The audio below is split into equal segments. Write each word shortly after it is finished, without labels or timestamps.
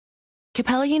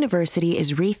Capella University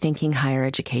is rethinking higher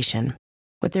education.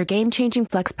 With their game-changing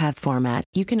FlexPath format,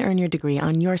 you can earn your degree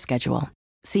on your schedule,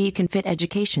 so you can fit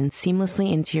education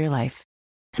seamlessly into your life.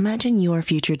 Imagine your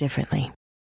future differently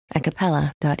at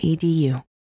capella.edu.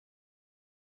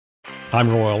 I'm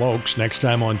Royal Oaks. Next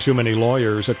time on Too Many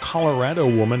Lawyers, a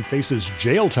Colorado woman faces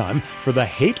jail time for the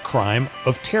hate crime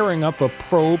of tearing up a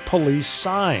pro-police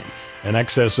sign. An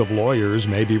excess of lawyers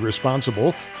may be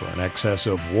responsible for an excess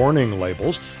of warning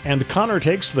labels, and Connor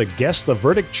takes the Guess the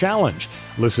Verdict challenge.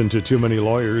 Listen to Too Many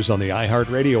Lawyers on the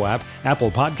iHeartRadio app,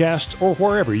 Apple Podcasts, or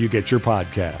wherever you get your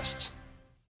podcasts.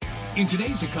 In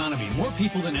today's economy, more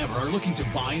people than ever are looking to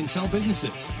buy and sell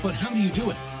businesses. But how do you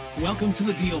do it? Welcome to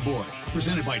the Deal Board,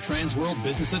 presented by Transworld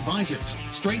Business Advisors.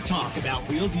 Straight talk about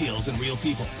real deals and real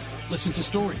people. Listen to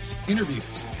stories,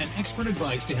 interviews, and expert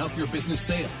advice to help your business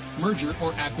sale, merger,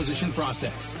 or acquisition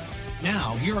process.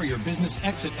 Now, here are your business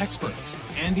exit experts,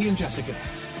 Andy and Jessica.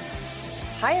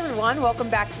 Hi, everyone. Welcome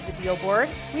back to the Deal Board.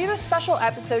 We have a special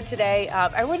episode today.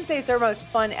 I wouldn't say it's our most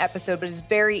fun episode, but it's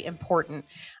very important.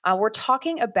 We're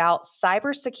talking about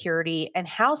cybersecurity and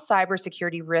how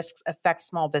cybersecurity risks affect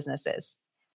small businesses.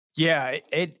 Yeah,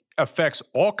 it affects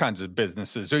all kinds of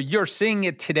businesses. So you're seeing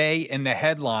it today in the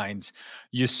headlines.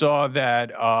 You saw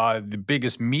that the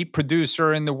biggest meat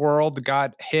producer in the world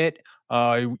got hit.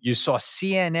 You saw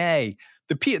CNA.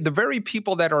 The very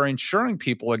people that are insuring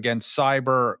people against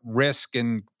cyber risk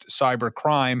and cyber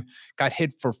crime got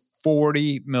hit for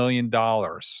 $40 million.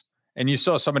 And you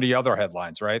saw some of the other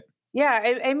headlines, right?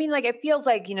 Yeah, I mean, like, it feels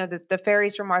like, the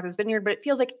fairies from Martha's Vineyard, but it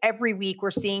feels like every week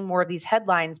we're seeing more of these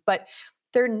headlines. But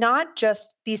they're not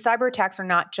just, these cyber attacks are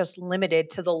not just limited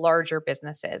to the larger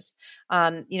businesses.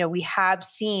 We have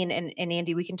seen, and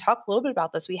Andy, we can talk a little bit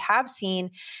about this. We have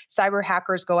seen cyber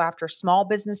hackers go after small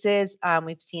businesses.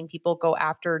 We've seen people go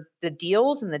after the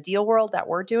deals in the deal world that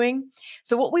we're doing.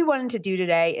 So what we wanted to do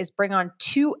today is bring on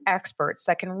two experts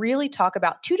that can really talk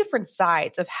about two different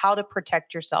sides of how to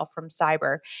protect yourself from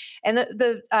cyber. And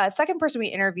the second person we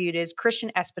interviewed is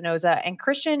Christian Espinoza, and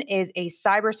Christian is a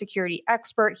cybersecurity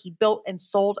expert. He built and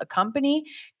sold a company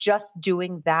just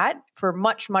doing that for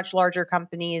much, much larger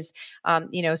companies,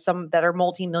 some that are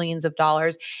multi-millions of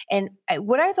dollars. And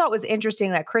what I thought was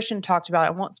interesting that Christian talked about, I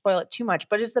won't spoil it too much,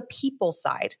 but is the people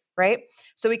side, right?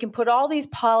 So we can put all these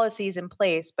policies in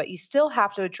place, but you still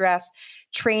have to address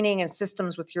training and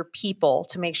systems with your people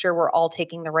to make sure we're all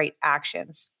taking the right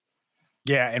actions.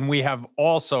 Yeah, and we have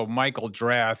also Michael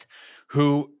Drath,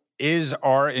 who is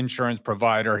our insurance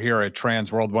provider here at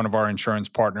Transworld, one of our insurance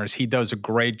partners. He does a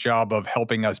great job of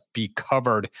helping us be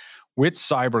covered with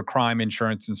cybercrime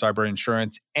insurance and cyber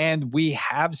insurance. And we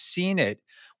have seen it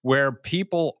where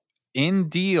people in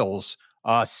deals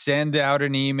send out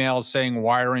an email saying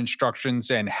wire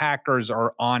instructions, and hackers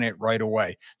are on it right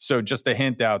away. So just a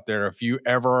hint out there, if you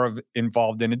ever are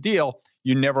involved in a deal,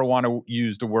 you never want to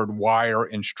use the word wire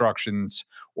instructions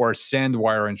or send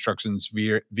wire instructions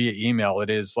via email. It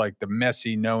is like the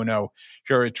messy no-no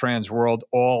here at Transworld.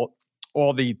 All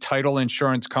the title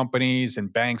insurance companies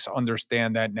and banks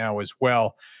understand that now as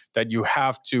well, that you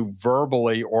have to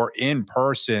verbally or in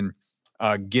person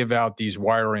give out these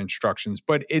wire instructions.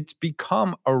 But it's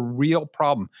become a real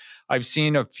problem. I've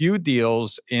seen a few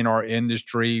deals in our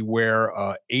industry where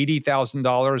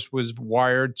 $80,000 was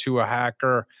wired to a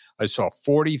hacker. I saw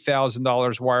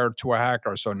 $40,000 wired to a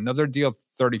hacker. I saw another deal,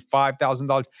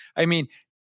 $35,000. I mean,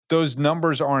 those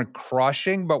numbers aren't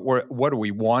crushing, but what are we,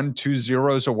 1-2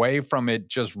 zeros away from it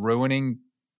just ruining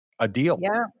a deal?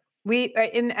 Yeah.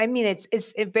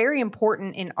 It's very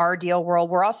important in our deal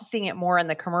world. We're also seeing it more in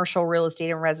the commercial real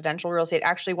estate and residential real estate.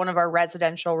 Actually, one of our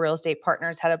residential real estate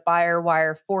partners had a buyer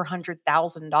wire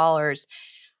 $400,000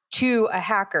 to a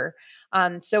hacker.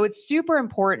 So it's super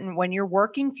important when you're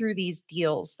working through these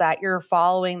deals that you're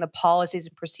following the policies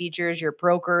and procedures your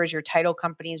brokers, your title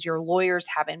companies, your lawyers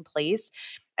have in place.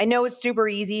 I know it's super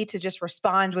easy to just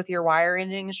respond with your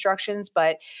wiring instructions,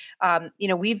 but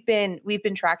we've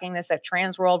been tracking this at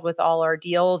Transworld with all our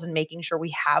deals and making sure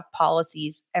we have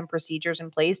policies and procedures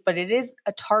in place. But it is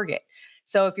a target.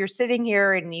 So if you're sitting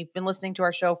here and you've been listening to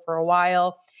our show for a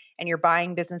while and you're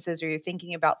buying businesses or you're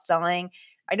thinking about selling,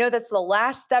 I know that's the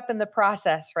last step in the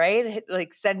process, right?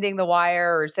 Like sending the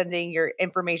wire or sending your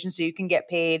information so you can get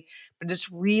paid. But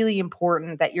it's really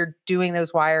important that you're doing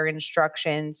those wire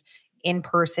instructions in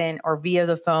person or via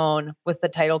the phone with the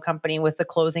title company, with the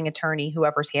closing attorney,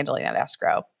 whoever's handling that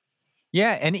escrow.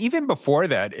 Yeah. And even before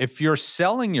that, if you're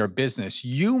selling your business,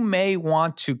 you may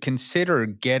want to consider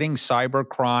getting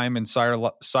cybercrime and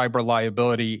cyber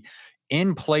liability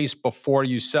in place before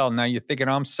you sell. Now you're thinking,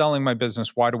 I'm selling my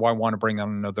business. Why do I want to bring on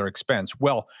another expense?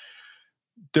 Well,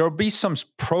 there'll be some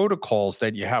protocols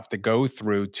that you have to go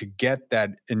through to get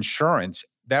that insurance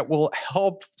that will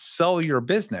help sell your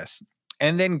business.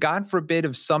 And then, God forbid,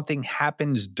 if something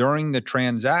happens during the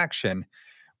transaction,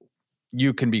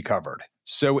 you can be covered.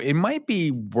 So it might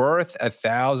be worth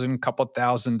 $1,000, couple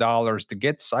 $1,000 to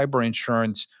get cyber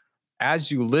insurance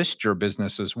as you list your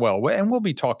business as well. And we'll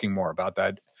be talking more about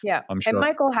that. Yeah. I'm sure. And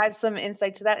Michael has some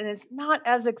insight to that, and it's not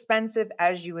as expensive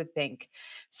as you would think.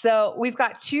 So we've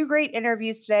got 2 great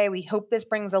interviews today. We hope this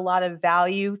brings a lot of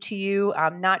value to you.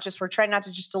 We're trying not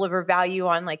to just deliver value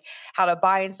on like how to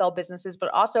buy and sell businesses, but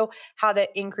also how to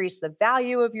increase the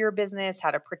value of your business,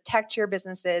 how to protect your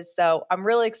businesses. So I'm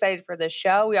really excited for this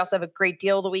show. We also have a great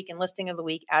deal of the week and listing of the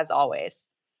week, as always.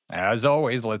 As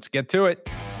always, let's get to it.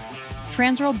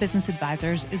 Transworld Business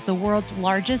Advisors is the world's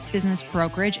largest business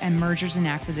brokerage and mergers and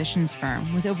acquisitions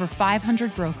firm with over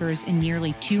 500 brokers in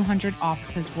nearly 200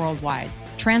 offices worldwide.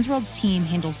 Transworld's team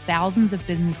handles thousands of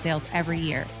business sales every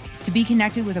year. To be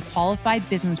connected with a qualified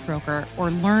business broker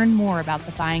or learn more about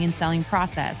the buying and selling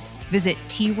process, visit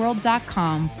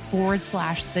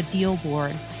tworld.com/the deal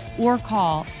board or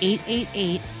call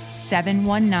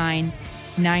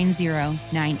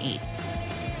 888-719-9098.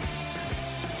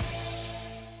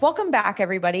 Welcome back,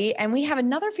 everybody. And we have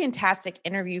another fantastic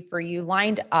interview for you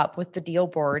lined up with the Deal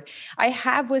Board. I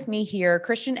have with me here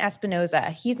Christian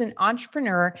Espinoza. He's an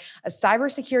entrepreneur, a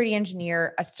cybersecurity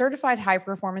engineer, a certified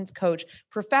high-performance coach,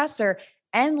 professor,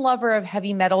 and lover of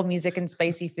heavy metal music and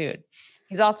spicy food.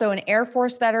 He's also an Air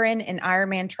Force veteran and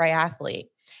Ironman triathlete.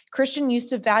 Christian used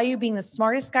to value being the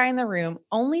smartest guy in the room,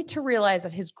 only to realize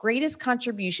that his greatest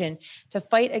contribution to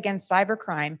fight against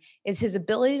cybercrime is his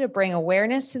ability to bring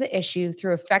awareness to the issue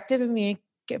through effective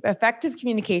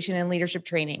communication and leadership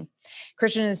training.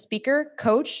 Christian is a speaker,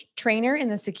 coach, trainer in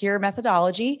the secure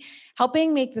methodology,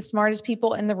 helping make the smartest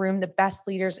people in the room the best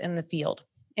leaders in the field.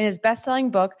 In his best-selling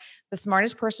book, The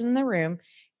Smartest Person in the Room,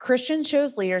 Christian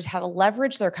shows leaders how to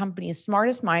leverage their company's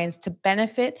smartest minds to the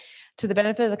benefit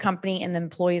of the company and the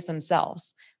employees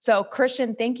themselves. So,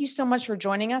 Christian, thank you so much for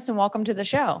joining us and welcome to the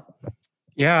show.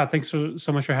 Yeah, thanks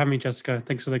so much for having me, Jessica.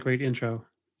 Thanks for the great intro.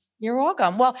 You're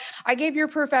welcome. Well, I gave your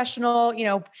professional,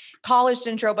 polished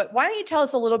intro, but why don't you tell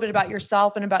us a little bit about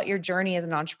yourself and about your journey as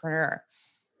an entrepreneur?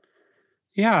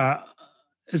 Yeah,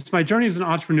 it's my journey as an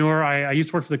entrepreneur. I used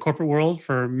to work for the corporate world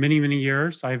for many, many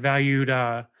years. I valued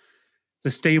the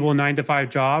stable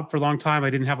 9-to-5 job for a long time. I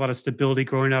didn't have a lot of stability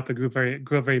growing up. I grew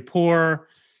up very poor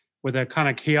with a kind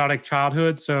of chaotic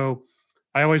childhood. So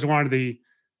I always wanted the,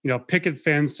 picket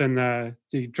fence and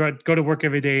go to work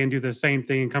every day and do the same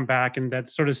thing and come back, and that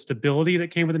sort of stability that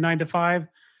came with a 9-to-5.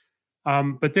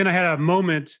 But then I had a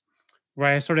moment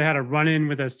where I sort of had a run-in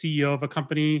with a CEO of a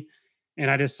company, and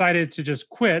I decided to just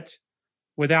quit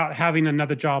without having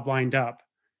another job lined up.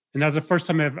 And that was the first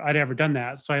time I'd ever done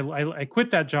that. So I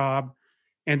quit that job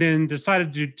and then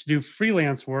decided to do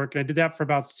freelance work. And I did that for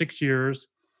about 6 years.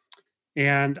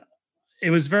 And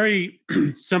it was very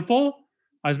simple.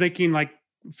 I was making like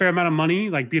a fair amount of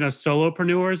money, like being a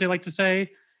solopreneur, as they like to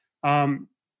say. But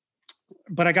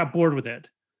I got bored with it.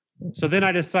 So then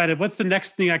I decided, what's the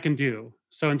next thing I can do?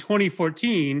 So in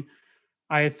 2014,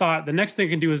 I thought the next thing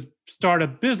I can do is start a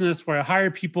business where I hire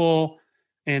people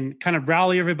and kind of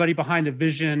rally everybody behind a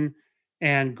vision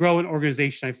and grow an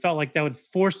organization. I felt like that would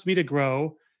force me to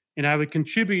grow, and I would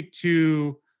contribute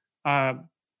to the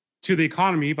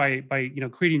economy by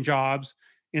creating jobs,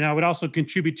 and I would also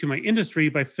contribute to my industry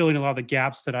by filling a lot of the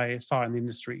gaps that I saw in the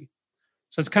industry.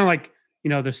 So it's kind of like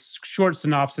the short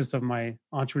synopsis of my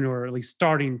entrepreneur, or at least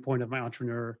starting point of my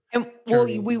entrepreneur. And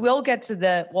we will get to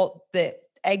the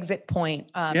exit point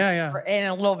in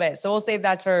a little bit. So we'll save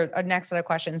that for our next set of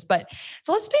questions. But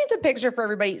so let's paint the picture for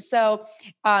everybody. So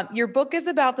your book is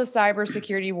about the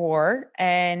cybersecurity war,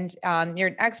 and you're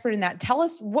an expert in that. Tell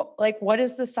us what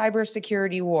is the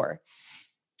cybersecurity war?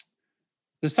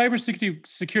 The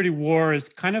cybersecurity war is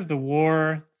kind of the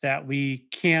war that we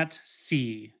can't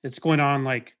see. It's going on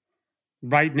like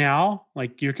right now,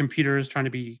 like your computer is trying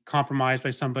to be compromised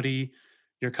by somebody,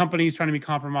 your company is trying to be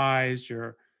compromised,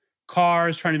 your car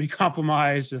is trying to be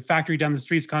compromised, the factory down the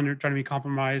street is trying to be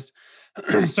compromised.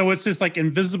 So it's this like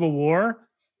invisible war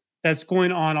that's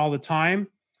going on all the time.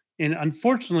 And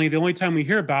unfortunately, the only time we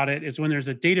hear about it is when there's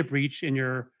a data breach and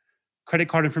your credit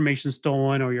card information is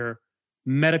stolen, or your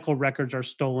medical records are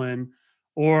stolen,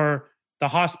 or the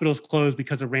hospital's closed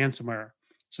because of ransomware.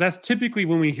 So that's typically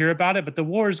when we hear about it, but the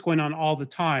war is going on all the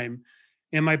time.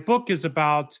 And my book is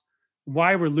about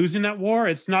why we're losing that war.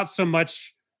 It's not so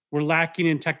much we're lacking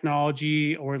in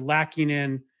technology or lacking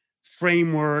in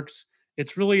frameworks.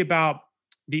 It's really about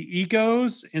the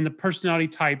egos and the personality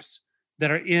types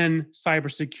that are in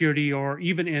cybersecurity or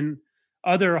even in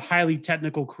other highly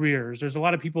technical careers. There's a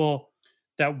lot of people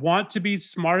that want to be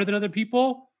smarter than other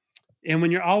people. And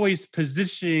when you're always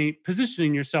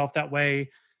positioning yourself that way,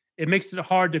 it makes it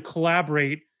hard to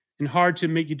collaborate and hard to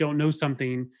make you don't know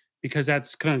something, because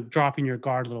that's kind of dropping your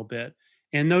guard a little bit.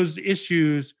 And those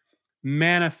issues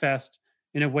manifest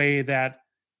in a way that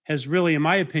has really, in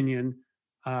my opinion,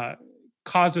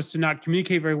 caused us to not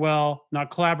communicate very well,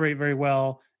 not collaborate very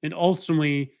well, and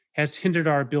ultimately has hindered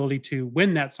our ability to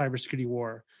win that cybersecurity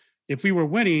war. If we were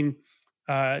winning,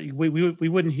 we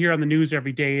wouldn't hear on the news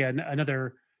every day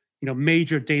another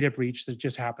major data breach that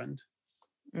just happened.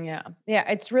 Yeah. Yeah.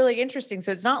 It's really interesting.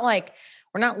 So it's not like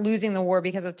we're not losing the war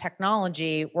because of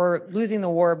technology. We're losing the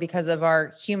war because of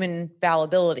our human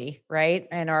fallibility, right?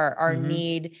 And our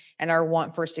need and our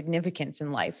want for significance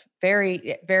in life.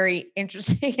 Very, very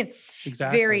interesting and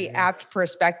very apt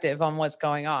perspective on what's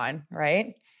going on,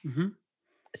 right? Mm-hmm.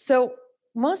 So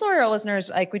most of our listeners,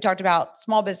 like we talked about,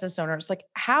 small business owners, like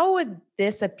how would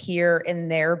this appear in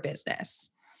their business?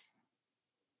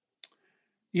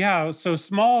 Yeah. So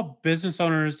small business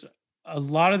owners, a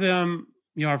lot of them,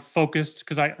 are focused,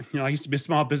 because I used to be a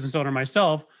small business owner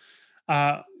myself.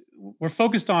 We're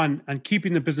focused on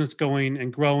keeping the business going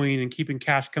and growing and keeping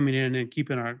cash coming in and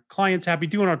keeping our clients happy,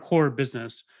 doing our core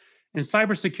business. And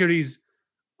cybersecurity is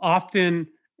often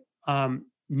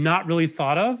not really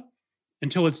thought of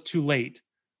until it's too late.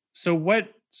 So what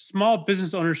small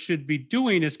business owners should be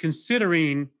doing is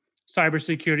considering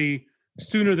cybersecurity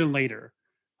sooner than later.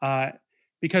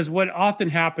 Because what often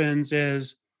happens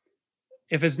is,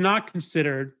 if it's not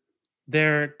considered,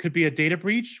 there could be a data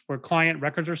breach where client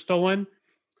records are stolen.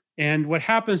 And what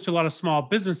happens to a lot of small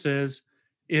businesses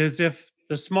is, if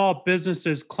the small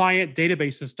business's client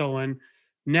database is stolen,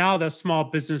 now that small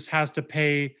business has to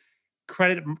pay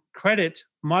credit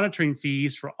monitoring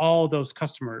fees for all those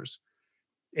customers.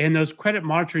 And those credit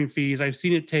monitoring fees, I've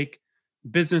seen it take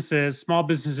small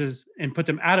businesses, and put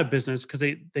them out of business because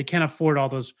they can't afford all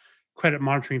those credit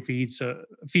monitoring fees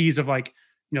of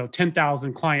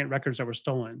 10,000 client records that were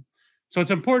stolen. So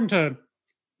it's important to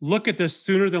look at this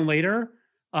sooner than later.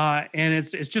 And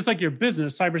it's just like your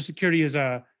business. Cybersecurity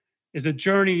is a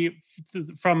journey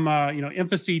from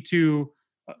infancy to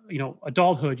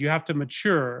adulthood. You have to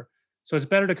mature. So it's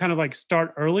better to kind of like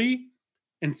start early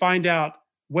and find out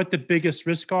what the biggest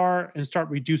risks are and start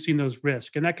reducing those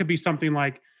risks. And that could be something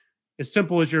like as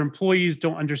simple as your employees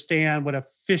don't understand what a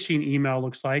phishing email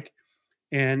looks like.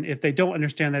 And if they don't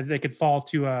understand that, they could fall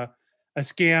to a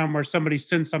scam where somebody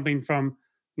sends something from,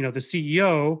 the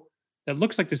CEO that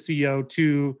looks like the CEO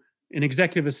to an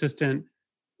executive assistant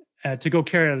to go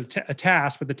carry out a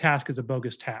task, but the task is a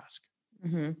bogus task.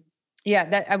 Mm-hmm.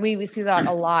 Yeah, we see that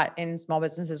a lot in small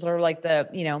businesses, or like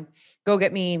go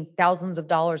get me thousands of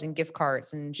dollars in gift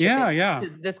cards and ship it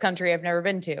to this country I've never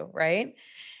been to, right?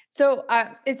 So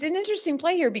it's an interesting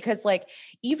play here, because like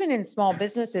even in small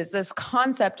businesses, this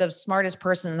concept of smartest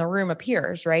person in the room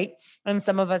appears, right? And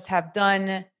some of us have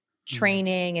done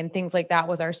training and things like that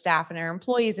with our staff and our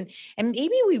employees. And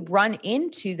maybe we run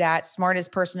into that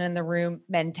smartest person in the room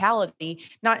mentality,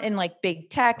 not in like big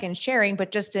tech and sharing,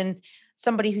 but just in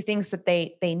somebody who thinks that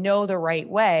they know the right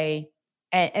way.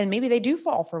 And maybe they do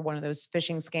fall for one of those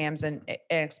phishing scams and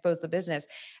expose the business.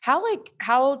 How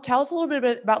tell us a little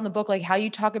bit about in the book, like how you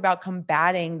talk about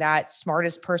combating that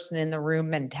smartest person in the room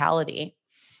mentality.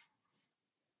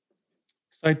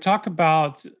 So I talk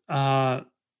about the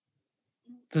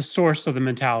source of the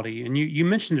mentality, and you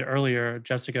mentioned it earlier,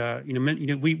 Jessica.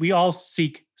 We all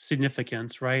seek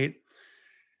significance, right?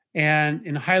 And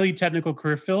in highly technical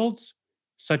career fields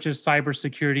such as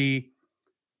cybersecurity,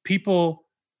 people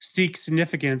seek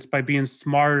significance by being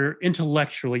smarter,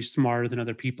 intellectually smarter than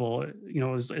other people.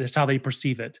 It's how they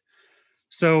perceive it.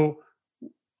 So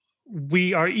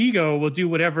our ego will do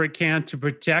whatever it can to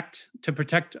protect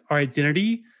our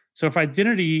identity. So if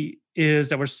identity is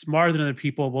that we're smarter than other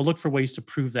people, we'll look for ways to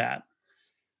prove that.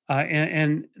 I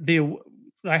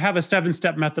have a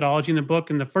 7-step methodology in the book,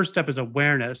 and the first step is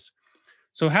awareness.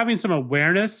 So having some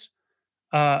awareness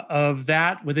of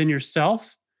that within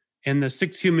yourself, and the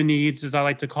 6 human needs, as I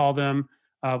like to call them,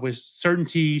 with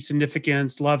certainty,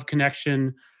 significance, love,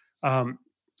 connection,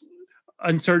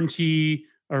 uncertainty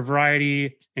or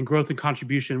variety, and growth and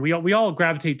contribution. We all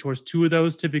gravitate towards 2 of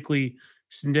those, typically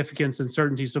significance and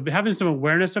certainty. So having some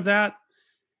awareness of that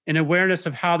and awareness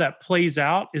of how that plays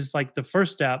out is like the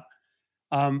first step.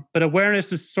 But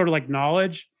awareness is sort of like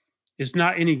knowledge. It's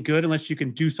not any good unless you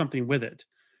can do something with it.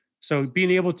 So being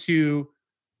able to,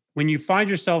 when you find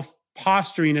yourself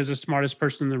posturing as the smartest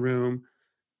person in the room,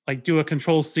 like do a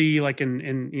Control-C, like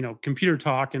in computer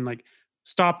talk, and like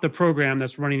stop the program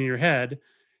that's running in your head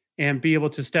and be able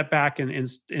to step back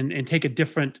and take a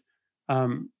different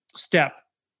step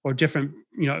or different,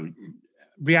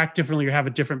 react differently or have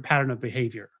a different pattern of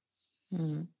behavior.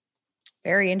 Mm.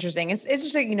 Very interesting. It's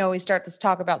interesting, we start this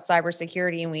talk about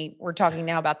cybersecurity and we're talking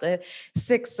now about the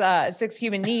six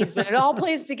human needs, but it all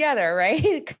plays together,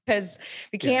 right? Because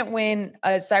we can't win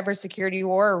a cybersecurity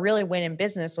war or really win in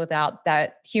business without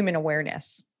that human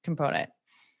awareness component.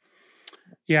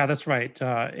 Yeah, that's right.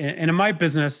 And in my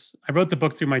business, I wrote the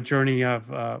book through my journey of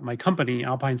my company,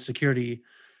 Alpine Security,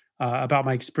 about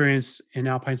my experience in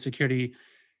Alpine Security.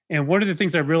 And one of the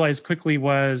things I realized quickly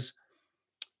was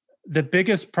the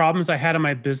biggest problems I had in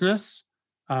my business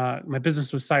was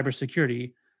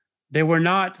cybersecurity. They were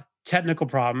not technical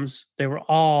problems. They were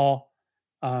all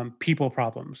people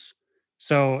problems.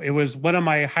 So it was one of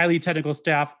my highly technical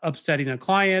staff upsetting a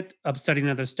client, upsetting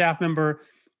another staff member.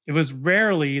 It was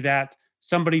rarely that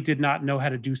somebody did not know how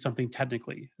to do something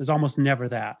technically. It was almost never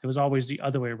that. It was always the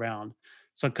other way around.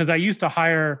 So because I used to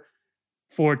hire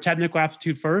for technical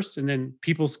aptitude first and then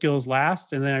people skills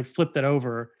last, and then I flipped that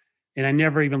over. And I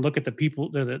never even look at the people,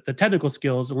 the technical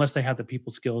skills, unless they have the people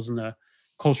skills and the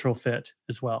cultural fit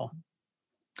as well.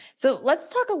 So let's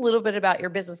talk a little bit about your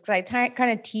business, because I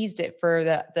kind of teased it for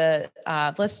the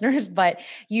listeners, but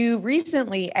you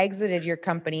recently exited your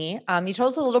company. You told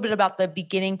us a little bit about the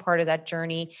beginning part of that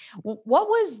journey. What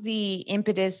was the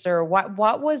impetus, or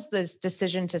what was this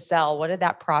decision to sell? What did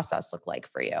that process look like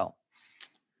for you?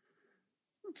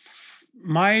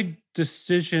 My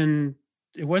decision,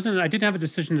 I didn't have a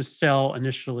decision to sell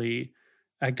initially.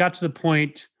 I got to the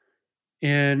point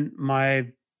in my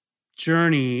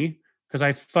journey, because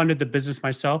I funded the business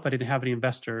myself. I didn't have any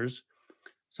investors.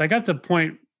 So I got to the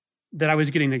point that I was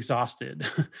getting exhausted,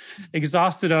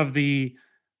 exhausted of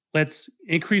let's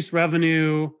increase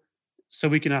revenue so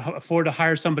we can afford to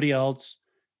hire somebody else,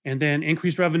 and then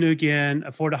increase revenue again,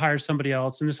 afford to hire somebody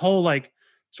else. And this whole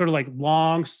sort of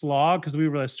long slog, because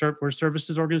we're a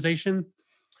services organization.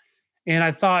 And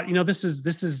I thought, this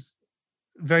is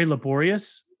very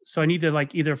laborious. So I need to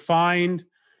either find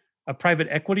a private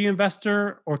equity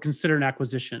investor or consider an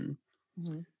acquisition.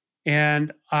 Mm-hmm.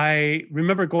 And I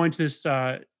remember going to this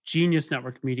Genius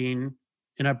Network meeting,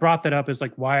 and I brought that up as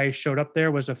why I showed up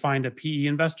there was to find a PE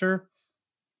investor.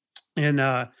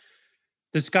 And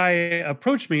this guy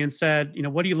approached me and said,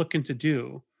 what are you looking to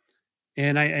do?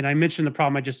 And I mentioned the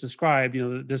problem I just described.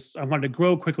 I wanted to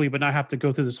grow quickly, but not have to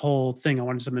go through this whole thing. I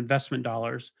wanted some investment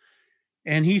dollars.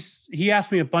 And he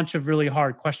asked me a bunch of really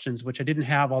hard questions, which I didn't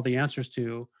have all the answers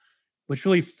to, which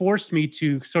really forced me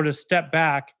to sort of step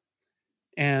back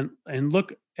and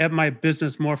look at my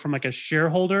business more from a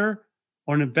shareholder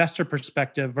or an investor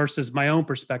perspective versus my own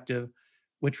perspective,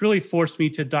 which really forced me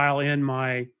to dial in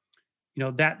my,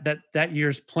 that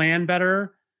year's plan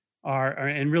better,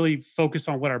 and really focus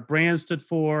on what our brand stood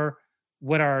for,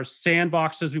 what our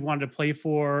sandboxes we wanted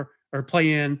to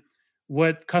play in,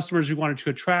 what customers we wanted to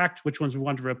attract, which ones we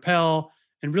wanted to repel,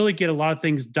 and really get a lot of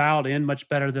things dialed in much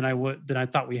better than I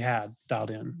thought we had dialed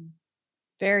in.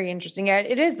 Very interesting.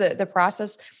 It is the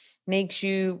process makes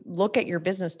you look at your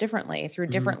business differently through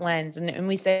different lens. And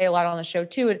we say a lot on the show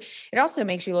too. It also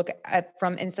makes you look at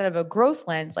from, instead of a growth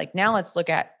lens, now let's look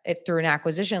at it through an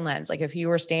acquisition lens. If you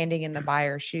were standing in the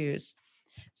buyer's shoes.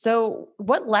 So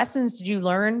what lessons did you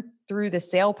learn through the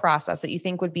sale process that you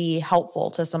think would be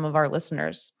helpful to some of our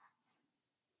listeners?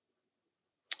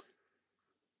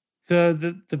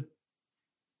 The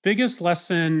biggest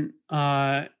lesson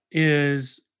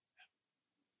is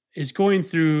going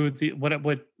through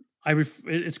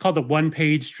it's called the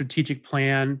one-page strategic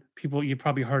plan. You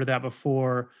probably heard of that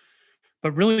before,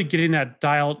 but really getting that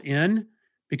dialed in,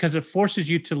 because it forces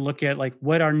you to look at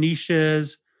what our niche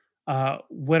is,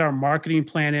 what our marketing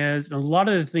plan is, and a lot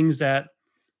of the things that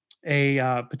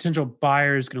a potential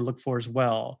buyer is going to look for as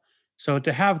well. So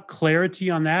to have clarity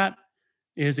on that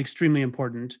is extremely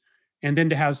important. And then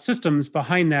to have systems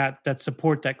behind that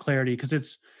support that clarity, because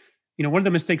it's, one of the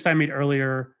mistakes I made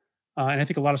earlier, and I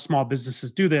think a lot of small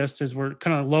businesses do this, is we're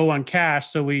kind of low on cash.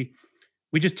 So we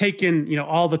just take in,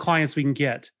 all the clients we can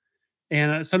get.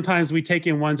 And sometimes we take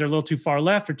in ones that are a little too far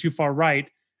left or too far right,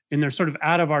 and they're sort of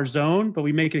out of our zone, but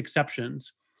we make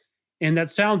exceptions. And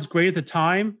that sounds great at the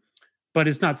time, but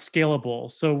it's not scalable.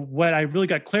 So what I really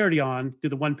got clarity on through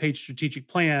the one-page strategic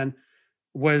plan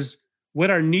was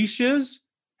what our niche is,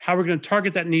 how we're going to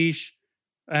target that niche,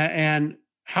 and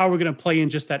how we're going to play in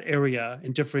just that area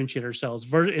and differentiate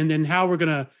ourselves, and then how we're going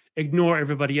to ignore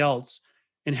everybody else,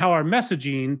 and how our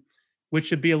messaging, which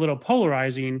should be a little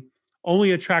polarizing,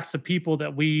 only attracts the people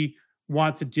that we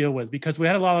want to deal with. Because we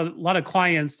had a lot of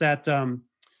clients that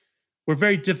were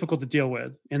very difficult to deal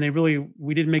with. And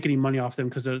we didn't make any money off them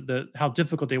because of how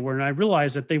difficult they were. And I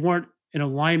realized that they weren't in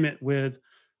alignment with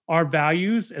our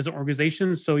values as an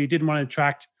organization. So you didn't want to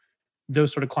attract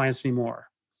those sort of clients anymore.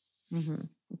 Mm-hmm.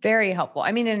 Very helpful.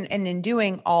 I mean, and in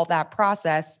doing all that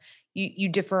process, you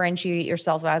differentiate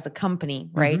yourself as a company,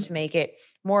 right? Mm-hmm. To make it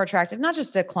more attractive, not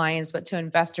just to clients, but to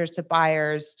investors, to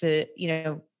buyers, to,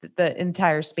 the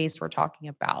entire space we're talking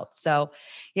about. So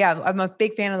yeah, I'm a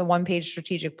big fan of the one-page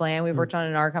strategic plan we've worked on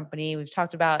in our company. We've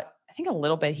talked about, I think, a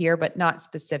little bit here, but not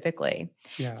specifically.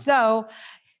 Yeah. So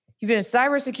you've been a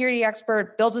cybersecurity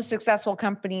expert, built a successful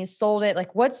company, sold it.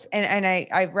 Like and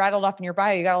I rattled off in your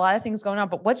bio, you got a lot of things going on,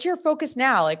 but what's your focus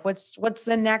now? Like what's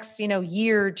the next,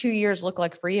 year, 2 years look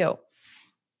like for you?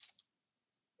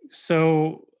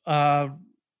 So,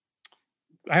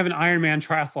 I have an Ironman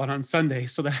triathlon on Sunday.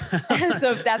 So so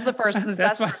that's the first,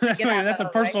 that's a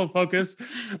personal focus.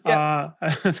 Yeah.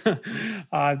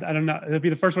 I don't know. It'll be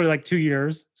the first one in like 2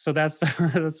 years. So that's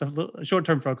a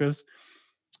short-term focus.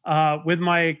 With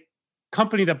my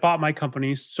company that bought my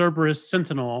company, Cerberus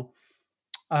Sentinel,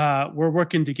 we're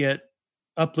working to get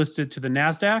uplisted to the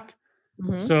NASDAQ.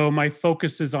 Mm-hmm. So my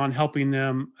focus is on helping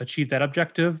them achieve that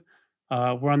objective.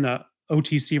 We're on the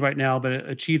OTC right now, but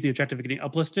achieve the objective of getting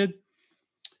uplisted.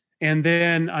 And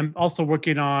then I'm also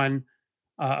working on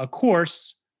a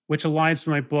course which aligns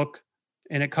with my book,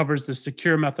 and it covers the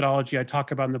secure methodology I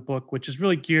talk about in the book, which is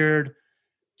really geared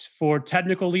for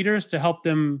technical leaders to help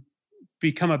them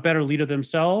become a better leader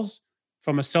themselves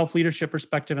from a self-leadership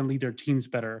perspective and lead their teams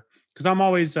better. Because I've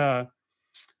always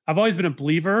been a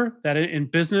believer that in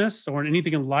business or in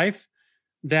anything in life,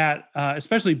 that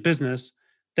especially business,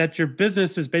 that your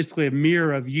business is basically a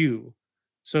mirror of you.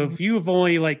 So if you have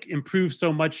only improved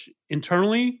so much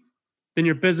internally, then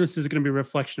your business is going to be a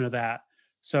reflection of that.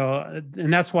 So,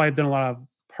 and that's why I've done a lot of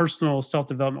personal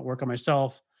self-development work on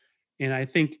myself. And I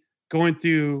think going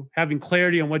through having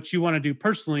clarity on what you want to do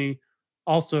personally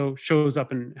also shows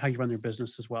up in how you run your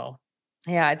business as well.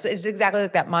 Yeah, it's exactly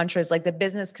like that mantra is like the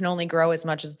business can only grow as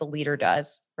much as the leader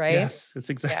does, right? Yes, it's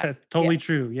exactly totally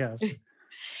true. Yes.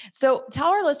 So tell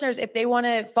our listeners if they want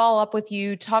to follow up with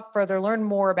you, talk further, learn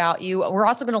more about you. We're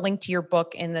also going to link to your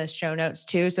book in the show notes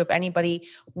too. So if anybody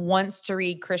wants to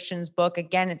read Christian's book,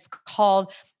 again, it's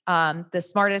called The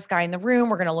Smartest Guy in the Room.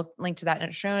 We're going to link to that in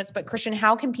the show notes. But Christian,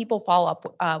 how can people follow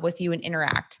up with you and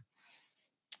interact?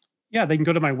 Yeah, they can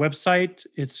go to my website.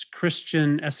 It's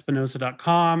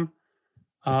christianespinoza.com,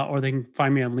 or they can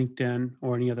find me on LinkedIn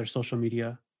or any other social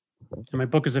media. And my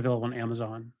book is available on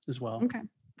Amazon as well. Okay.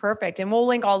 Perfect. And we'll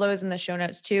link all those in the show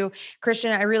notes too.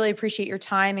 Christian, I really appreciate your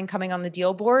time and coming on the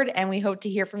Deal Board, and we hope to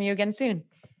hear from you again soon.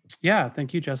 Yeah.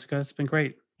 Thank you, Jessica. It's been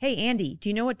great. Hey, Andy, do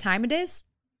you know what time it is?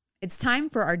 It's time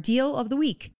for our Deal of the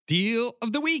Week. Deal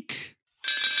of the Week.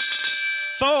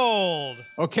 Sold.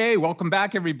 Okay, welcome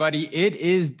back, everybody. It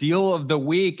is Deal of the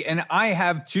Week, and I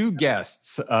have two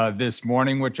guests this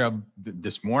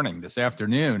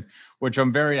afternoon, which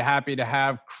I'm very happy to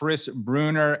have. Chris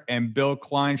Bruner and Bill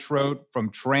Kleinschrodt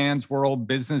from Transworld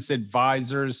Business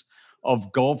Advisors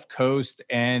of Gulf Coast,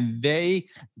 and they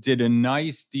did a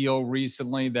nice deal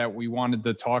recently that we wanted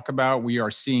to talk about. We are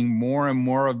seeing more and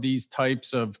more of these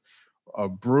types of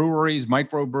breweries,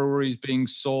 microbreweries being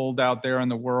sold out there in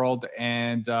the world.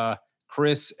 And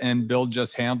Chris and Bill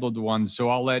just handled one. So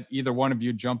I'll let either one of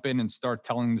you jump in and start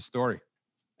telling the story.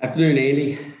 Afternoon,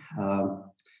 Andy.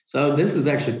 So this is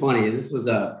actually funny. This was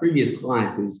a previous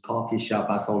client whose coffee shop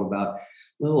I sold about a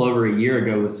little over a year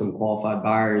ago with some qualified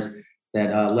buyers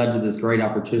that led to this great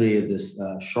opportunity of this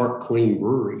Shark Clean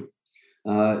Brewery.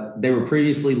 They were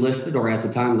previously listed, or at the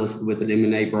time listed, with an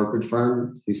M&A brokerage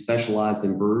firm who specialized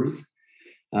in breweries.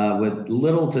 With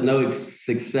little to no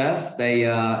success, they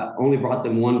only brought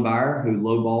them one buyer who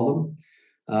lowballed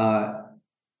them.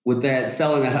 With that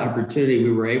selling that opportunity,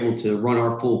 we were able to run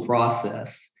our full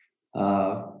process.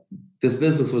 This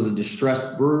business was a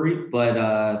distressed brewery,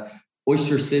 but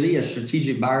Oyster City, a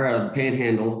strategic buyer out of the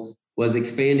Panhandle, was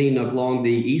expanding along the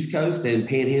East Coast and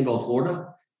Panhandle of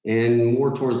Florida and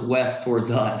more towards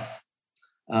us.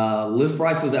 List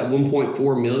price was at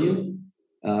 $1.4 million.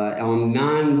 On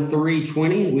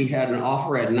 9/3/20, we had an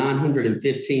offer at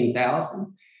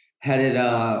 $915,000. Had it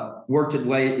worked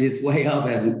its way up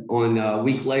on a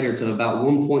week later to about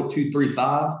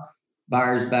 1.235.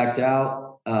 Buyers backed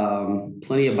out.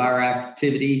 Plenty of buyer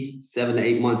activity. 7 to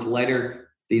 8 months later,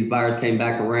 these buyers came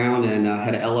back around and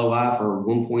had an LOI for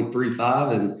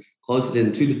 1.35 and closed it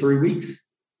in 2 to 3 weeks.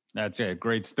 That's a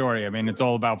great story. I mean, it's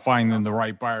all about finding the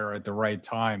right buyer at the right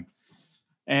time.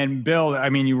 And Bill, I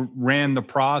mean, you ran the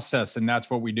process, and that's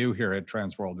what we do here at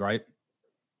Transworld, right?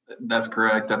 That's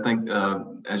correct. I think,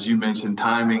 as you mentioned,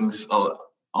 timing's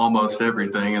almost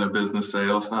everything in a business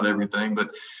sale. It's not everything,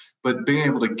 but being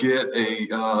able to get a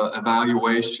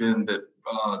evaluation that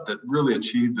really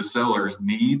achieved the seller's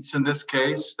needs in this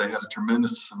case. They had a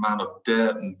tremendous amount of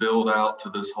debt and build out to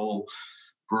this whole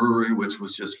brewery, which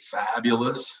was just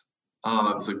fabulous.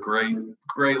 It was a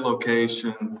great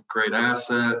location, great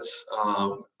assets,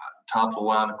 top of the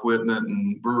line equipment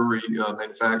and brewery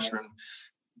manufacturing.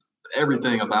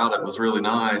 Everything about it was really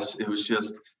nice. It was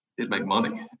just, it'd make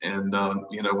money. And,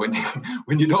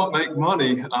 when you don't make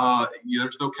money,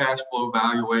 there's no cash flow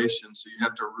valuation. So you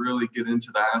have to really get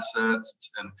into the assets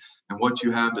and what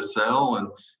you have to sell and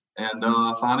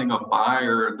finding a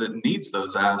buyer that needs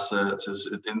those assets is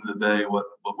at the end of the day, what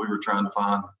we were trying to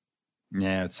find.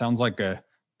 Yeah. It sounds like a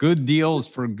good deals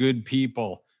for good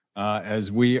people,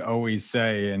 as we always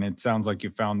say. And it sounds like you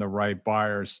found the right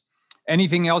buyers.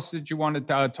 Anything else that you wanted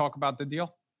to talk about the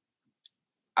deal?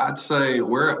 I'd say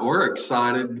we're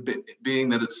excited, being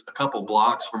that it's a couple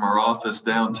blocks from our office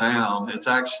downtown. It's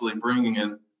actually bringing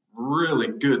in really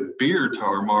good beer to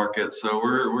our market, so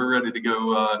we're ready to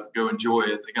go enjoy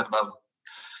it. They got about,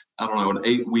 I don't know, an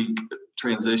 8-week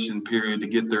transition period to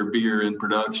get their beer in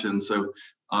production. So in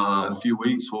a few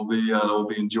weeks we'll be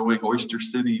enjoying Oyster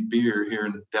City beer here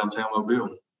in downtown Mobile.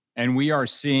 And we are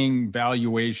seeing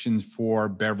valuations for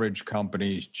beverage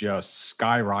companies just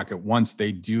skyrocket once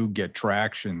they do get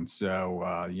traction.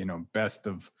 So, best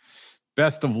of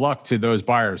luck to those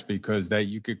buyers, because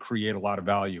you could create a lot of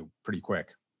value pretty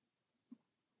quick.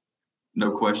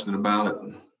 No question about it.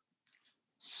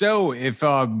 So if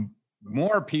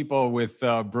more people with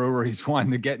breweries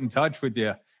want to get in touch with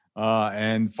you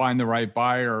and find the right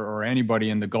buyer, or anybody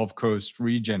in the Gulf Coast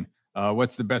region,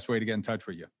 what's the best way to get in touch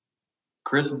with you?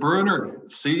 Chris Bruner,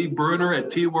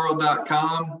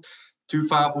 cbrunner@tworld.com,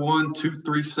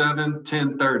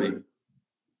 251-237-1030.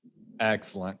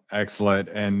 Excellent.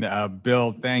 And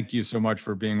Bill, thank you so much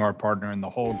for being our partner in the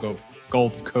whole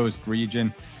Gulf Coast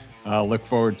region. Look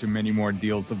forward to many more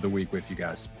deals of the week with you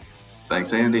guys.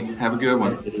 Thanks, Andy. Have a good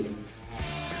one.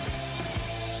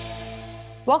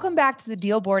 Welcome back to the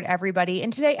Deal Board, everybody.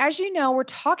 And today, as you know, we're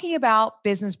talking about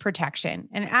business protection.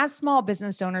 And as small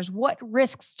business owners, what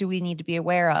risks do we need to be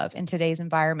aware of in today's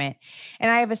environment?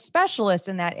 And I have a specialist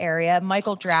in that area,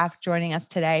 Michael Drath, joining us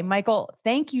today. Michael,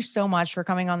 thank you so much for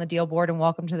coming on the Deal Board and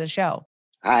welcome to the show.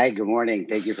 Hi, good morning.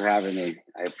 Thank you for having me.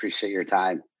 I appreciate your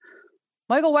time.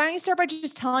 Michael, why don't you start by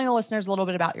just telling the listeners a little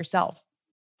bit about yourself?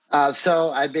 So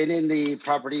I've been in the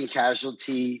property and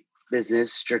casualty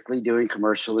business, strictly doing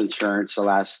commercial insurance the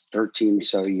last 13 or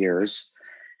so years.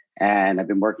 And I've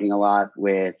been working a lot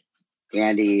with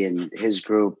Andy and his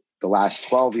group the last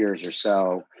 12 years or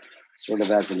so, sort of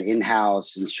as an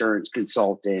in-house insurance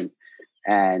consultant.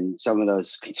 And some of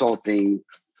those consulting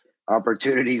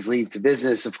opportunities lead to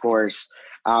business, of course,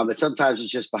 but sometimes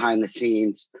it's just behind the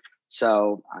scenes.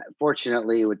 So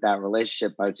fortunately, with that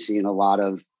relationship, I've seen a lot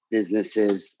of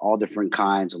businesses, all different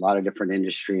kinds, a lot of different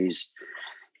industries.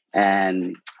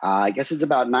 And I guess it's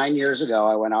about 9 years ago,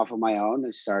 I went off on my own.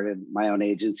 I started my own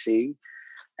agency.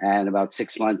 And about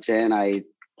 6 months in, I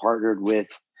partnered with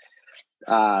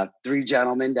 3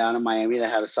 gentlemen down in Miami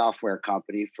that had a software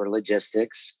company for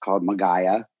logistics called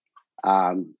Magaya.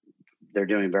 They're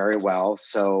doing very well.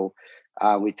 So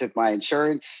we took my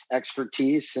insurance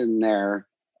expertise and their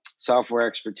software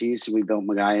expertise, and we built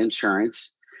Magaya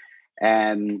Insurance.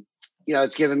 And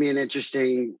it's given me an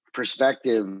interesting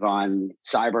perspective on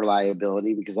cyber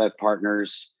liability, because I have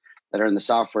partners that are in the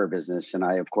software business, and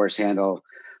I, of course, handle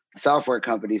the software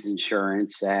company's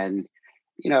insurance. And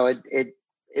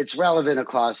it's relevant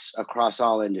across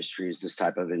all industries, this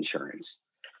type of insurance.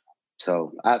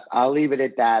 So I'll leave it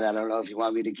at that. I don't know if you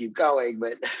want me to keep going,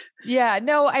 but yeah,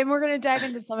 no, and we're going to dive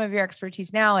into some of your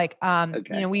expertise now. Like,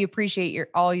 okay. We appreciate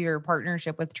all your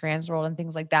partnership with Transworld and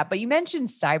things like that. But you mentioned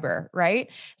cyber,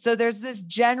 right? So there's this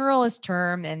generalist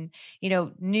term and,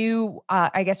 new,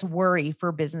 I guess, worry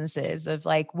for businesses of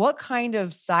like, what kind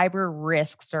of cyber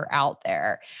risks are out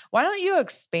there? Why don't you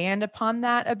expand upon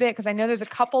that a bit? Because I know there's a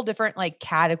couple different like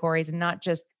categories and not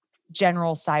just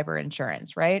general cyber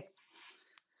insurance, right?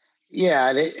 Yeah,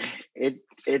 and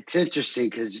it's interesting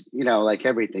because, like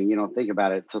everything, you don't think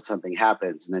about it until something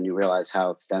happens, and then you realize how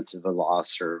extensive a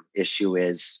loss or issue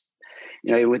is,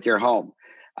 with your home.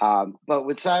 But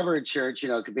with cyber insurance,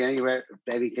 it could be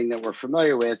anything that we're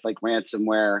familiar with, like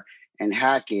ransomware and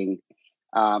hacking.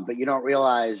 But you don't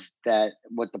realize that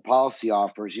what the policy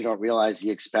offers, you don't realize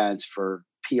the expense for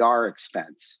PR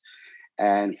expense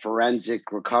and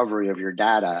forensic recovery of your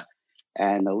data,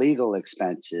 and the legal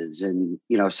expenses. And,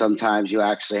 sometimes you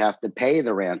actually have to pay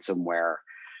the ransomware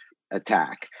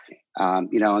attack.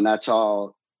 And that's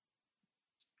all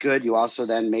good. You also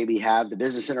then maybe have the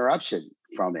business interruption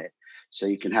from it. So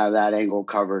you can have that angle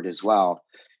covered as well.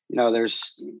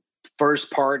 There's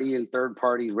first party and third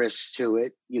party risks to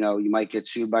it. You might get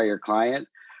sued by your client,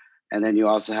 and then you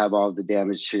also have all of the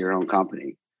damage to your own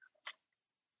company.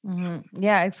 Mm-hmm.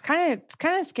 Yeah, it's kind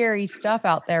of scary stuff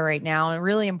out there right now, and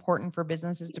really important for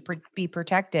businesses to be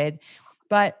protected.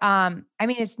 But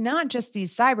it's not just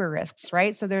these cyber risks,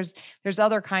 right? So there's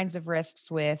other kinds of risks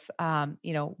with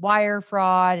wire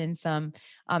fraud and some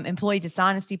employee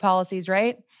dishonesty policies,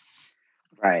 right?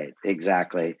 Right,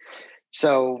 exactly.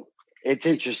 So it's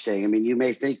interesting. You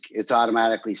may think it's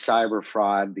automatically cyber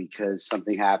fraud because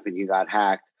something happened, you got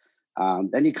hacked.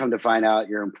 Then you come to find out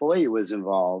your employee was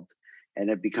involved, and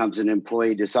it becomes an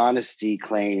employee dishonesty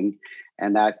claim,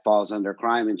 and that falls under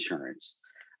crime insurance.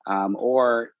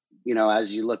 Or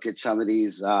as you look at some of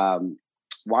these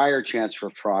wire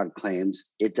transfer fraud claims,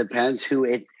 it depends who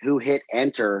hit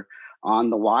enter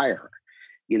on the wire.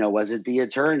 Was it the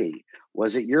attorney?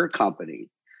 Was it your company?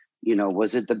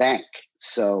 Was it the bank?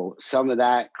 So some of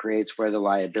that creates where the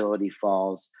liability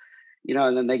falls.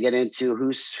 And then they get into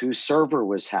whose server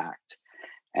was hacked,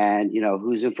 and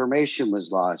whose information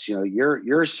was lost.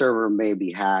 Your server may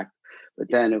be hacked,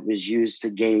 but then it was used to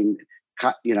gain,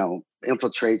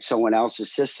 infiltrate someone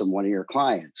else's system, one of your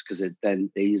clients, because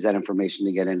then they use that information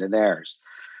to get into theirs.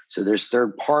 So there's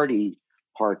third party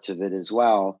parts of it as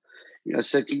well.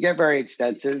 So it can get very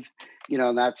extensive.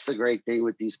 And that's the great thing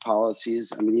with these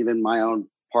policies. Even my own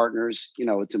partners,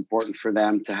 it's important for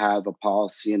them to have a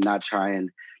policy and not try and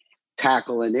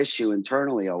tackle an issue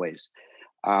internally always.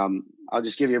 I'll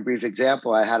just give you a brief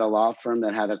example. I had a law firm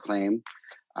that had a claim.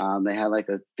 They had like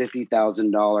a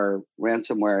 $50,000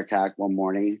 ransomware attack one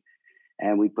morning,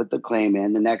 and we put the claim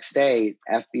in. The next day,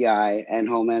 FBI and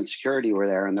Homeland Security were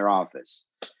there in their office.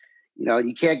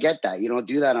 You can't get that. You don't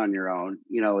do that on your own.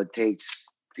 It takes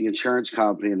the insurance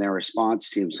company and their response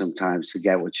team sometimes to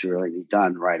get what you really need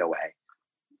done right away.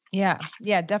 Yeah,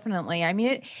 definitely.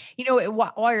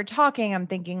 While you're talking, I'm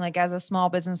thinking, like, as a small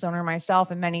business owner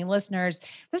myself and many listeners,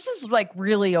 this is like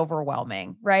really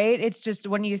overwhelming, right? It's just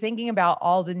when you're thinking about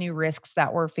all the new risks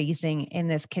that we're facing in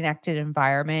this connected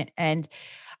environment. And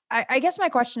I guess my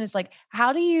question is, like,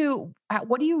 what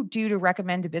do you do to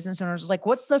recommend to business owners? Like,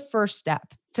 what's the first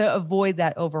step to avoid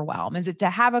that overwhelm? Is it to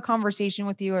have a conversation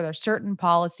with you? Are there certain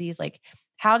policies? Like,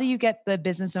 how do you get the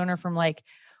business owner from like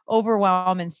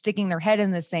overwhelm and sticking their head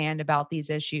in the sand about these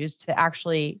issues to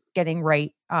actually getting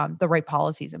the right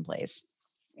policies in place?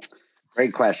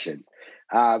 Great question.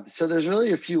 So there's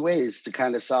really a few ways to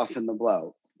kind of soften the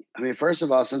blow. First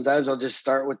of all, sometimes I'll just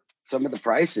start with some of the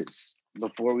prices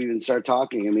before we even start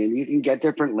talking. You can get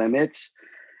different limits.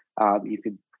 You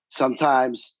could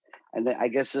sometimes, and I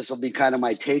guess this will be kind of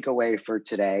my takeaway for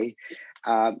today.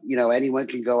 Anyone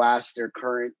can go ask their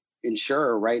current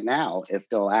insurer right now if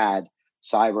they'll add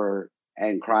cyber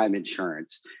and crime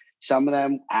insurance. Some of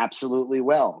them absolutely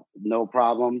will, no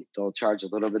problem. They'll charge a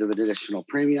little bit of an additional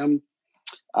premium.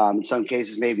 In some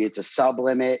cases, maybe it's a sub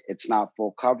limit. It's not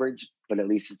full coverage, but at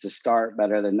least it's a start,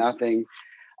 better than nothing.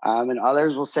 And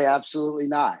others will say absolutely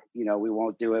not. We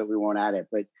won't do it. We won't add it.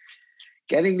 But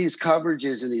getting these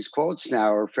coverages and these quotes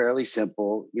now are fairly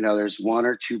simple. There's 1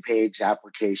 or 2 page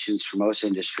applications for most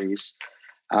industries.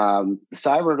 The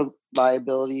cyber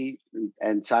liability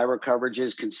and cyber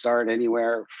coverages can start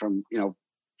anywhere from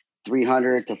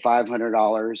 $300 to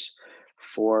 $500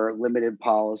 for limited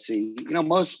policy.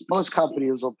 Most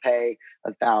companies will pay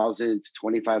 $1,000 to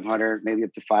 $2,500, maybe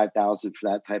up to $5,000 for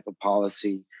that type of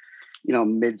policy.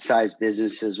 Mid-sized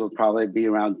businesses will probably be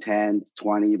around 10,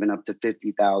 20, even up to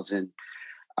 50,000.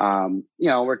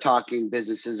 We're talking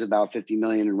businesses about 50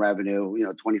 million in revenue,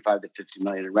 25 to 50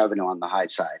 million in revenue on the high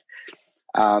side.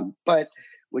 But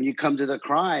when you come to the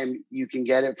crime, you can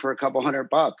get it for a couple $100.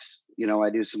 I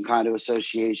do some condo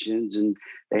associations, and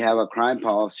they have a crime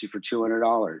policy for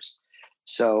 $200.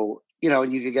 So, you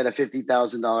could get a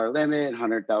 $50,000 limit,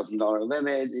 $100,000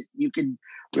 limit. You could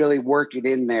really work it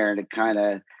in there to kind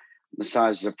of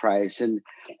massage the price. And,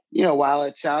 while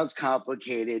it sounds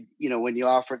complicated, when you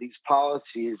offer these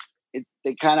policies,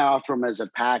 they kind of offer them as a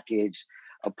package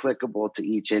applicable to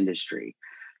each industry.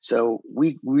 So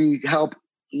we help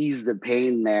ease the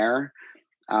pain there.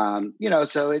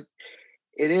 So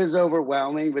it is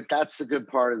overwhelming, but that's the good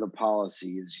part of the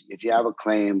policy is if you have a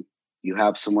claim, you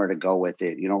have somewhere to go with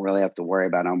it. You don't really have to worry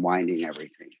about unwinding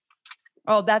everything.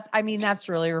 Oh, that's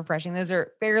really refreshing. Those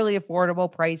are fairly affordable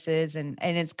prices, and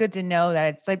it's good to know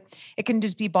that it's like it can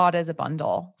just be bought as a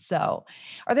bundle. So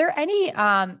are there any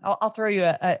I'll throw you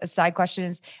a side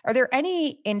questions. Are there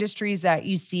any industries that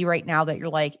you see right now that you're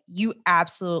like, you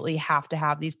absolutely have to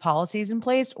have these policies in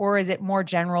place? Or is it more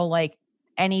general, like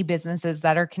any businesses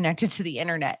that are connected to the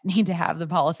internet need to have the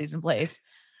policies in place?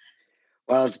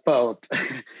 Well, it's both.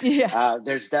 Yeah.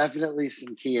 There's definitely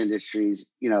some key industries,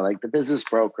 like the business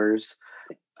brokers,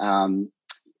 um,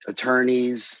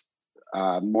 attorneys,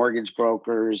 mortgage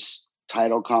brokers,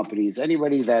 title companies,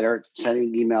 anybody that are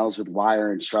sending emails with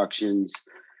wire instructions.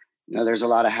 There's a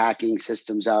lot of hacking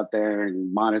systems out there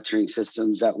and monitoring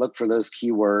systems that look for those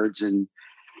keywords, and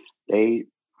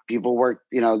people work.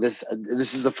 This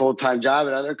is a full-time job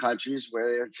in other countries where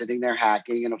they're sitting there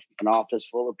hacking in an office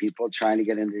full of people trying to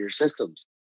get into your systems.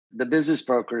 The business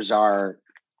brokers are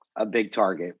a big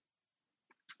target,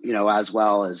 as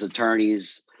well as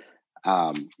attorneys,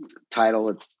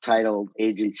 title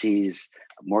agencies,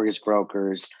 mortgage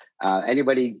brokers,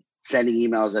 anybody sending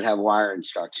emails that have wire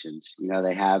instructions.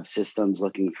 They have systems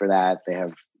looking for that. They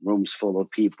have rooms full of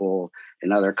people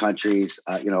in other countries,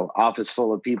 office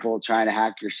full of people trying to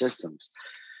hack your systems.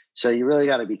 So you really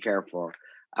got to be careful.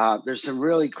 There's some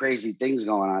really crazy things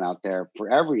going on out there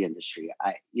for every industry.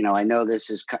 I know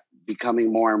this is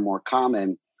becoming more and more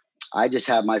common. I just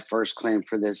had my first claim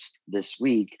for this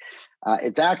week.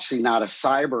 It's actually not a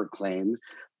cyber claim,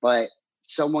 but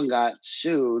someone got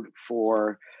sued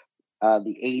for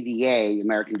the ADA,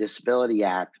 American Disability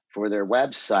Act, for their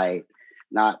website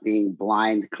not being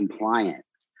blind compliant.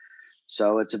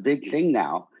 So it's a big thing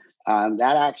now.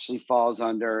 That actually falls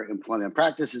under employment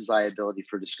practices liability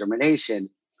for discrimination.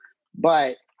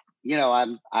 But,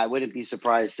 I wouldn't be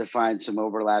surprised to find some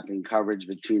overlapping coverage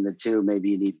between the two.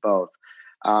 Maybe you need both.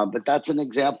 But that's an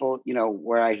example,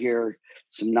 where I hear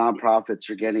some nonprofits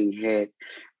are getting hit,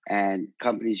 and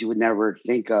companies you would never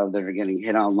think of that are getting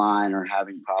hit online or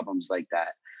having problems like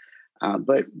that.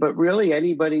 But really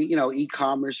anybody,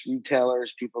 e-commerce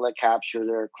retailers, people that capture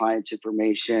their clients'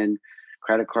 information,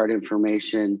 credit card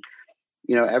information,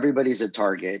 everybody's a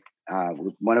target.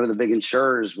 One of the big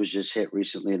insurers was just hit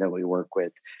recently that we work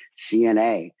with,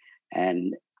 CNA.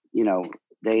 And,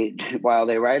 they, while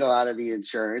they write a lot of the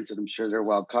insurance, and I'm sure they're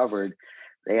well covered,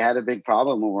 they had a big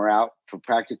problem when we're out for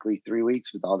practically 3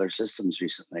 weeks with all their systems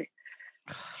recently.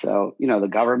 So, the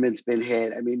government's been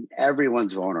hit. I mean,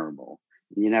 everyone's vulnerable.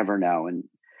 You never know. And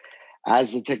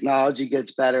as the technology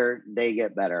gets better, they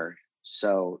get better.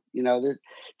 So,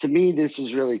 to me, this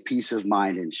is really peace of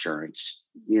mind insurance.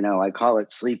 I call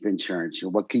it sleep insurance,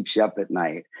 what keeps you up at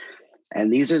night.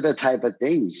 And these are the type of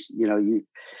things,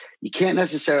 you can't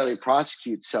necessarily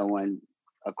prosecute someone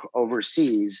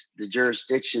overseas. The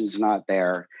jurisdiction's not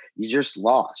there. You just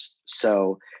lost.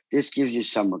 So this gives you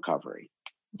some recovery.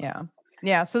 Yeah.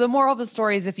 Yeah. So the moral of the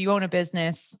story is if you own a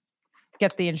business,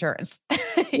 get the insurance.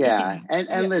 Yeah.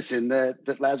 And listen,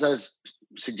 as I was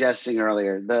suggesting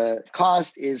earlier, the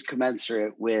cost is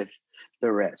commensurate with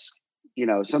the risk.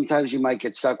 Sometimes you might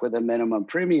get stuck with a minimum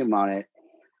premium on it,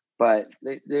 but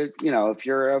if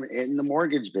you're in the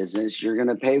mortgage business, you're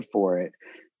going to pay for it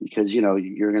because,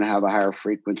 you're going to have a higher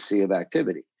frequency of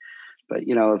activity. But,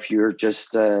 if you're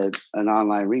just an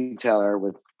online retailer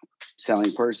with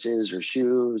selling purses or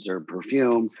shoes or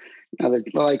perfume, the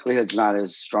likelihood's not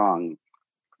as strong.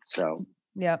 So,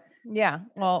 yep. Yeah.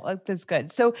 Well, that's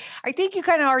good. So I think you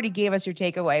kind of already gave us your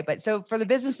takeaway, but so for the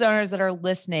business owners that are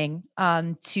listening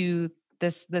to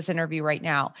this interview right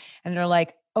now, and they're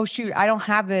like, oh shoot, I don't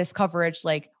have this coverage.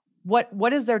 Like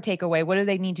what is their takeaway? What do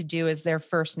they need to do as their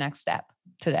first next step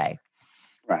today?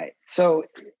 Right. So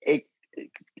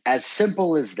as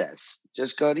simple as this,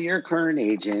 just go to your current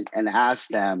agent and ask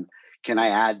them, can I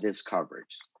add this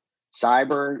coverage?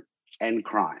 Cyber and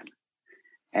crime.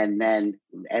 And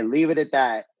leave it at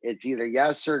that. It's either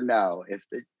yes or no. If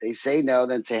they say no,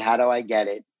 then say, how do I get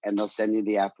it? And they'll send you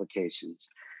the applications.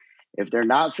 If they're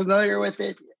not familiar with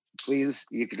it, please,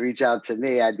 you could reach out to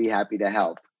me. I'd be happy to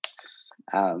help.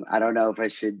 I don't know if I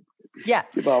should. Yeah,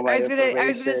 I was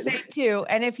gonna say too.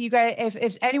 And if you guys,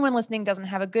 if anyone listening doesn't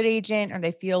have a good agent or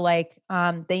they feel like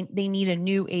they need a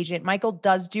new agent, Michael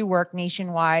does do work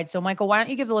nationwide. So Michael, why don't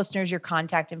you give the listeners your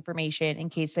contact information in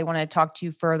case they want to talk to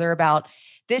you further about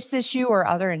this issue or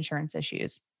other insurance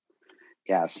issues?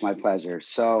 Yes, my pleasure.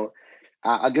 So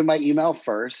I'll give my email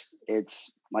first.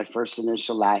 It's my first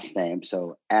initial last name.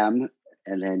 So M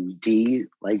and then D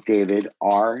like David,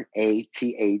 RATH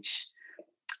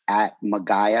at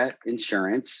Magaya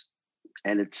Insurance.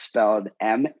 And it's spelled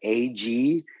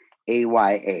MAGAYA.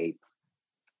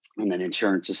 And then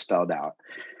insurance is spelled out.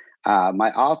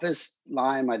 My office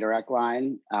line, my direct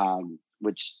line,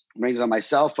 which rings on my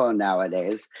cell phone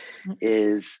nowadays,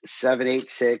 is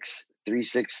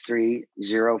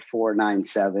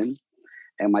 786-363-0497.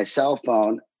 And my cell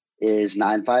phone is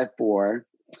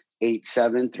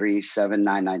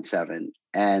 954-873-7997.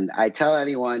 And I tell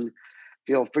anyone,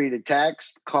 feel free to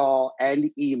text, call,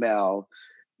 and email.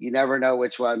 You never know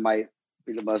which one might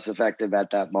be the most effective at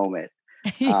that moment.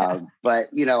 But,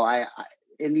 I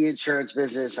in the insurance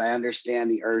business, I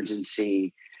understand the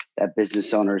urgency that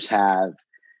business owners have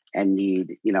and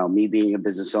need. Me being a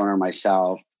business owner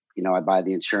myself, I buy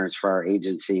the insurance for our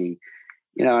agency,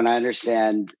 and I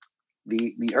understand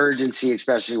the urgency,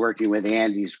 especially working with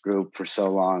Andy's group for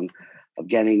so long, of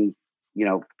getting,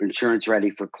 insurance ready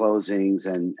for closings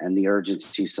and the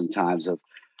urgency sometimes of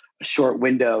a short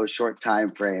window, short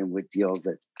time frame with deals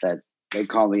that they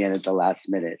call me in at the last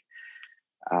minute.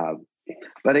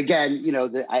 But again,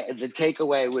 the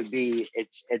takeaway would be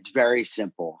it's very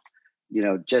simple.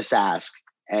 Just ask,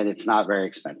 and it's not very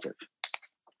expensive.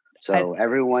 So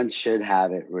everyone should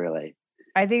have it, really.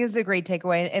 I think it's a great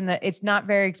takeaway, and it's not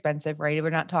very expensive, right?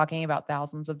 We're not talking about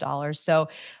thousands of dollars. So,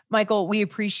 Michael, we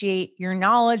appreciate your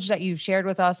knowledge that you've shared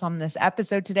with us on this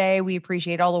episode today. We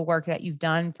appreciate all the work that you've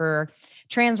done for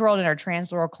Transworld and our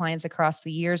Transworld clients across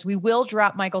the years. We will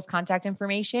drop Michael's contact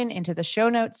information into the show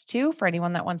notes too, for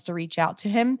anyone that wants to reach out to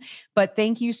him. But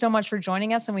thank you so much for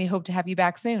joining us, and we hope to have you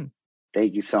back soon.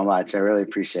 Thank you so much. I really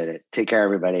appreciate it. Take care,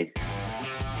 everybody.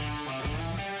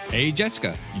 Hey,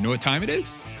 Jessica, you know what time it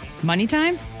is? Money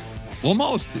time?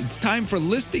 Almost. It's time for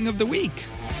Listing of the Week.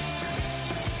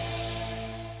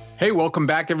 Hey, welcome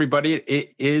back, everybody.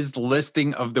 It is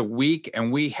Listing of the Week,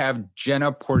 and we have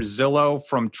Jenna Porzillo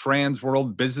from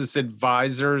Transworld Business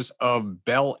Advisors of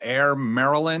Bel Air,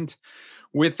 Maryland,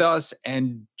 with us.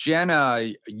 And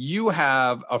Jenna, you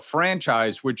have a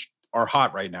franchise which are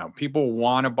hot right now. People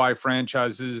want to buy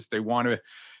franchises. They want to,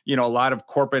 a lot of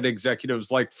corporate executives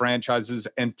like franchises.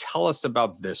 And tell us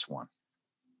about this one.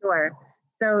 Sure.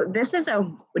 So this is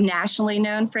a nationally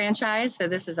known franchise. So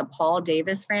this is a Paul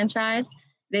Davis franchise.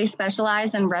 They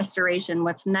specialize in restoration.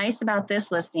 What's nice about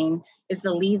this listing is the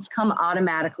leads come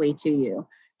automatically to you.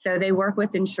 So they work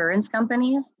with insurance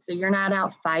companies. So you're not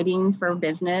out fighting for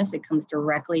business. It comes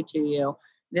directly to you.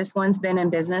 This one's been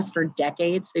in business for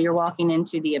decades. So you're walking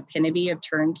into the epitome of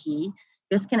turnkey.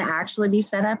 This can actually be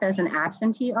set up as an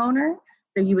absentee owner.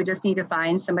 So you would just need to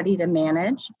find somebody to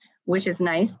manage, which is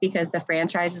nice because the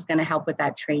franchise is going to help with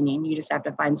that training. You just have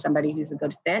to find somebody who's a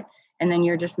good fit, and then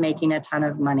you're just making a ton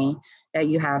of money that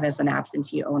you have as an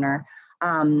absentee owner.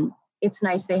 It's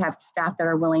nice they have staff that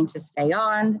are willing to stay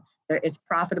on. It's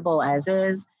profitable as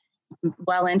is,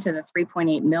 well into the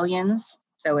 3.8 millions.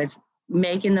 So it's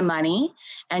making the money,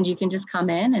 and you can just come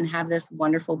in and have this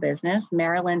wonderful business.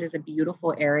 Maryland is a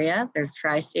beautiful area. There's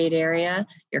tri-state area.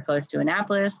 You're close to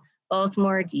Annapolis,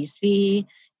 Baltimore, DC.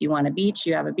 You want a beach,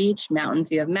 you have a beach. Mountains,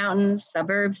 you have mountains.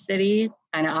 Suburb, city,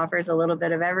 kind of offers a little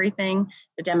bit of everything.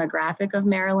 The demographic of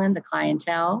Maryland, the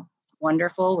clientele, it's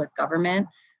wonderful with government.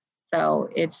 So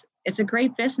it's a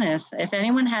great business. If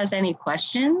anyone has any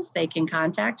questions, they can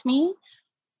contact me.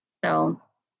 So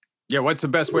yeah, what's the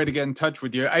best way to get in touch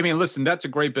with you? I mean, listen, that's a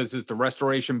great business, the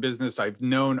restoration business. I've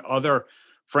known other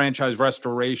franchise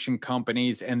restoration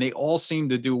companies, and they all seem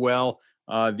to do well.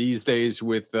 These days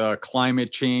with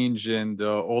climate change and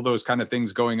all those kind of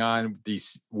things going on,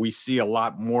 we see a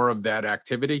lot more of that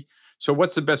activity. So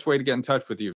what's the best way to get in touch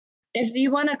with you? If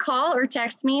you want to call or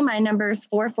text me, my number is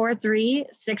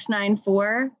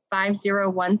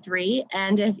 443-694-5013.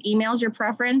 And if email's your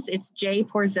preference, it's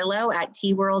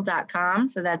jporzillo@tworld.com.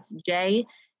 So that's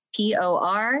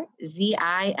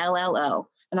JPORZILLO.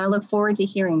 And I look forward to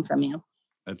hearing from you.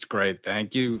 That's great.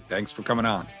 Thank you. Thanks for coming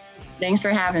on. Thanks for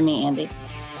having me, Andy.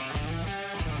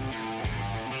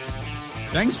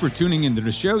 Thanks for tuning into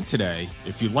the show today.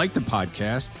 If you like the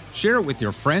podcast, share it with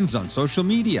your friends on social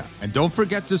media. And don't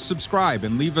forget to subscribe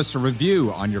and leave us a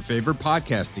review on your favorite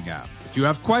podcasting app. If you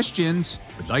have questions,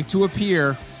 would like to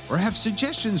appear, or have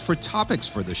suggestions for topics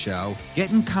for the show,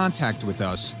 get in contact with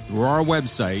us through our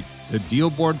website,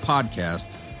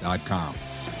 thedealboardpodcast.com.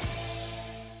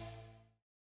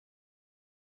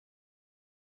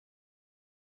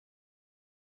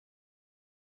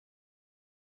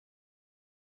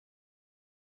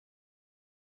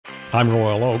 I'm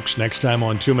Royal Oakes. Next time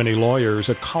on Too Many Lawyers,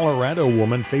 a Colorado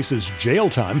woman faces jail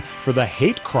time for the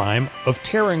hate crime of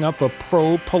tearing up a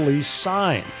pro-police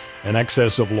sign. An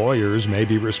excess of lawyers may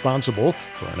be responsible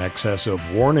for an excess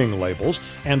of warning labels,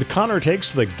 and Connor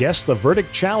takes the Guess the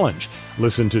Verdict challenge.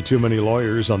 Listen to Too Many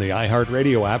Lawyers on the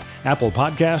iHeartRadio app, Apple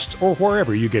Podcasts, or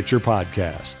wherever you get your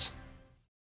podcasts.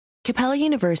 Capella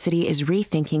University is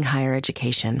rethinking higher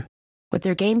education. With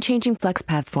their game-changing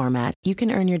FlexPath format, you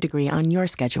can earn your degree on your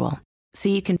schedule, so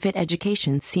you can fit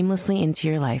education seamlessly into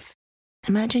your life.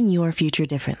 Imagine your future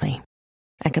differently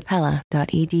at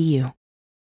capella.edu.